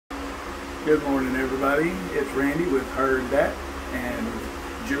Good morning, everybody. It's Randy with Heard That, and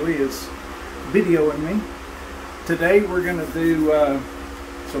Julie is videoing me. Today we're going to do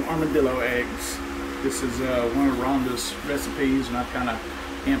some armadillo eggs. This is one of Rhonda's recipes, and I've kind of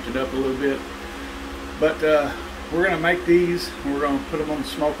amped it up a little bit. But we're going to make these, and we're going to put them on the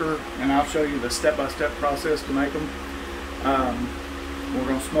smoker, and I'll show you the step-by-step process to make them. We're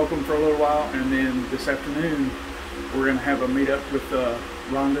going to smoke them for a little while, and then this afternoon we're going to have a meet-up with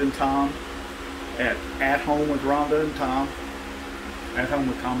Rhonda and Tom at home with Rhonda and Tom. At home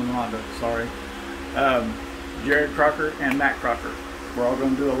with Tom and Rhonda, sorry. Jared Crocker and Matt Crocker. We're all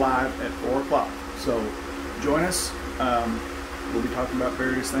going to do a live at 4 o'clock. So join us. We'll be talking about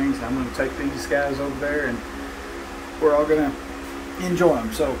various things. I'm going to take these guys over there and we're all going to enjoy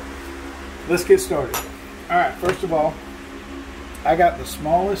them. So let's get started. Alright, first of all, I got the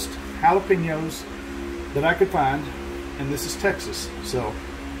smallest jalapenos that I could find, and this is Texas, so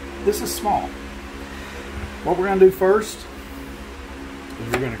this is small. What we're going to do first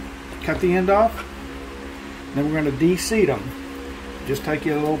is we're going to cut the end off, then we're going to de-seed them. Just take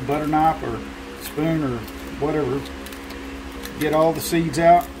you a little butter knife or spoon or whatever, get all the seeds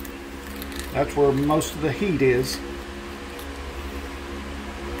out. That's where most of the heat is.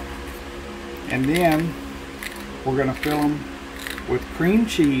 And then we're going to fill them with cream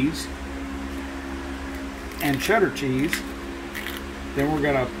cheese and cheddar cheese. Then we're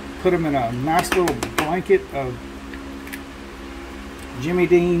going to put them in a nice little blanket of Jimmy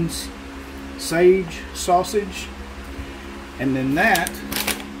Dean's sage sausage, and then that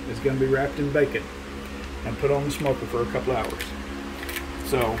is going to be wrapped in bacon and put on the smoker for a couple hours.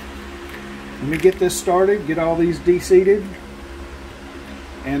 So let me get this started, get all these de-seeded,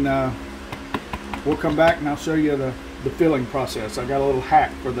 and we'll come back and I'll show you the filling process. I got a little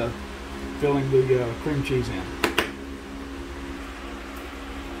hack for the filling the cream cheese in.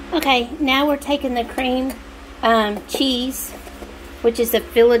 Okay, now we're taking the cream cheese, which is the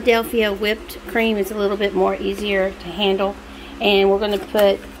Philadelphia whipped cream. It's a little bit more easier to handle. And we're going to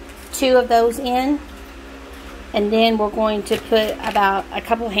put 2 of those in. And then we're going to put about a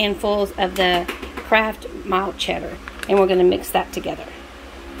couple handfuls of the Kraft mild cheddar. And we're going to mix that together.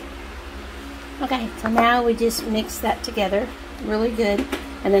 Okay, so now we just mix that together really good.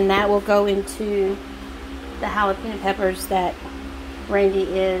 And then that will go into the jalapeno peppers that Randy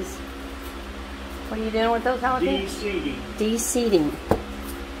is, what are you doing with those jalapenos? De-seeding. De-seeding.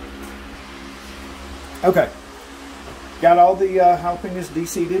 Okay. Got all the jalapenos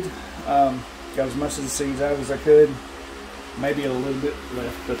de-seeded. Got as much of the seeds out as I could. Maybe a little bit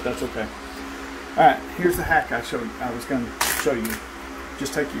left, but that's okay. Alright, here's the hack I was going to show you.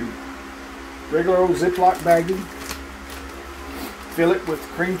 Just take your regular old Ziploc baggie, fill it with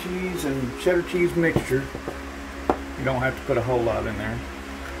cream cheese and cheddar cheese mixture. You don't have to put a whole lot in there.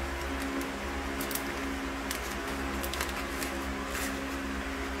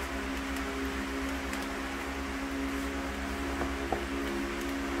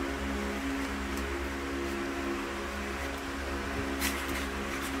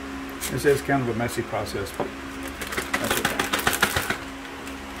 This is kind of a messy process, but that's okay.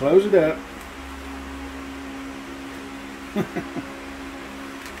 Close it up.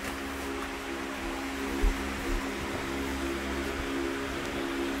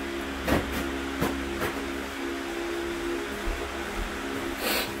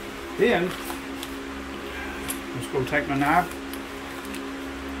 Then I'm just going to take my knife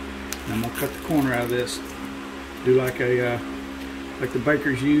and I'm going to cut the corner out of this. Do like the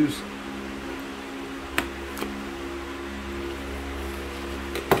bakers use.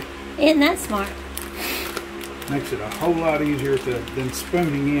 Isn't that smart? Makes it a whole lot easier than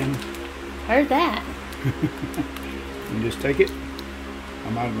spooning in. Heard that. And just take it. I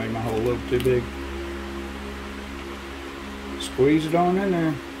might have made my hole a little too big. Squeeze it on in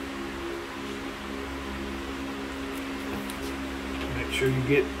there. Make sure you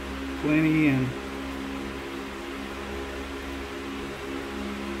get plenty in.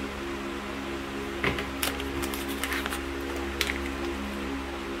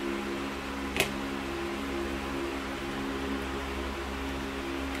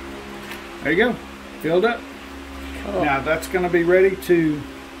 There you go, filled up. Cool. Now that's going to be ready to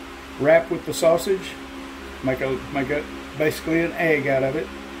wrap with the sausage. Make basically an egg out of it,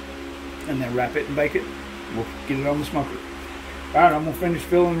 and then wrap it and bake it. We'll get it on the smoker. All right, I'm going to finish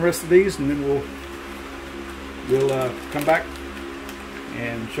filling the rest of these, and then we'll come back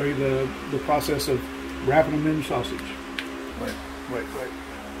and show you the process of wrapping them in the sausage. Wait.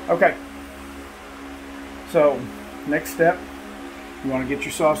 Okay. So next step, you want to get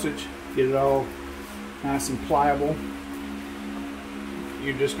your sausage. Get it all nice and pliable.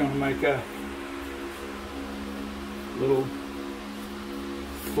 you're just going to make a little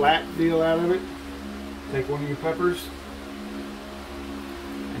flat deal out of it. Take one of your peppers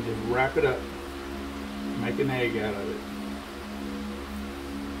and just wrap it up. Make an egg out of it.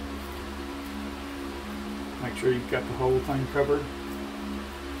 Make sure you've got the whole thing covered.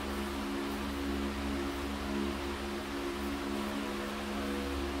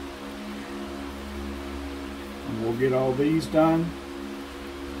 And we'll get all these done.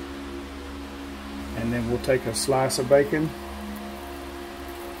 And then we'll take a slice of bacon.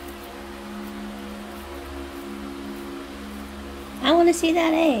 I want to see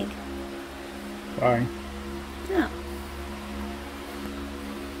that egg. Sorry. No.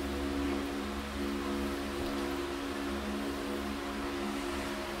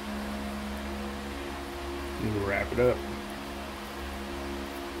 You wrap it up.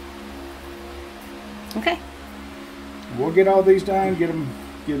 Okay. We'll get all these done.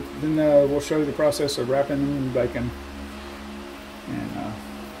 Then we'll show you the process of wrapping them in bacon, and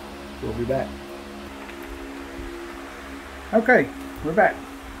we'll be back. Okay, we're back.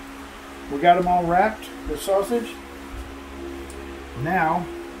 We got them all wrapped, the sausage. Now,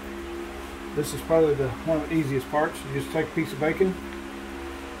 this is probably one of the easiest parts. You just take a piece of bacon,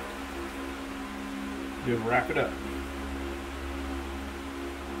 just wrap it up.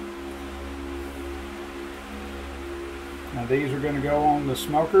 Now these are going to go on the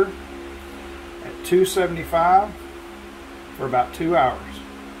smoker at 275 for about 2 hours.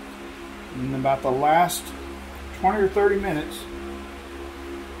 And in about the last 20 or 30 minutes,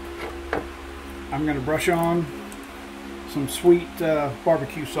 I'm going to brush on some sweet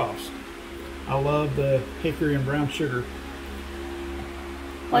barbecue sauce. I love the hickory and brown sugar.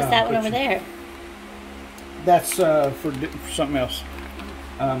 What's that one over there? That's for something else.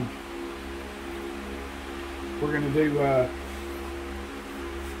 We're going to do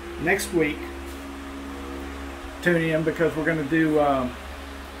next week. Tune in, because we're going to do, I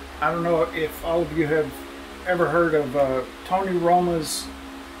don't know if all of you have ever heard of Tony Roma's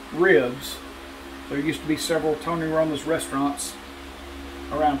ribs. There used to be several Tony Roma's restaurants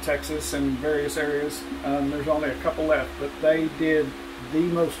around Texas and various areas. There's only a couple left, but they did the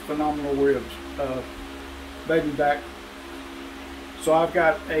most phenomenal ribs, baby back. So I've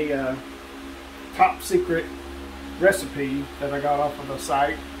got a top secret recipe that I got off of a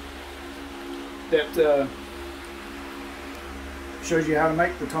site that shows you how to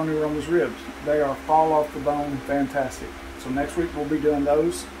make the Tony Roma's ribs. They are fall off the bone fantastic. So next week we'll be doing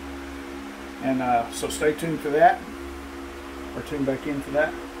those, and so stay tuned for that, or tune back in for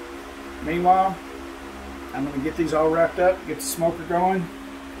that. Meanwhile, I'm going to get these all wrapped up, get the smoker going,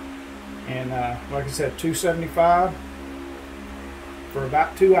 and like I said, 275 for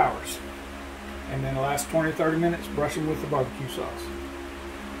about 2 hours. And then the last 20-30 minutes, brush them with the barbecue sauce.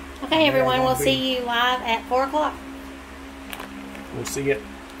 Okay, everyone, we'll see you live at 4 o'clock. We'll see you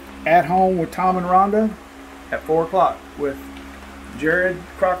at home with Tom and Rhonda at 4 o'clock with Jared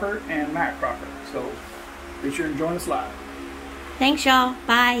Crocker and Matt Crocker. So be sure to join us live. Thanks, y'all.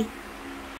 Bye.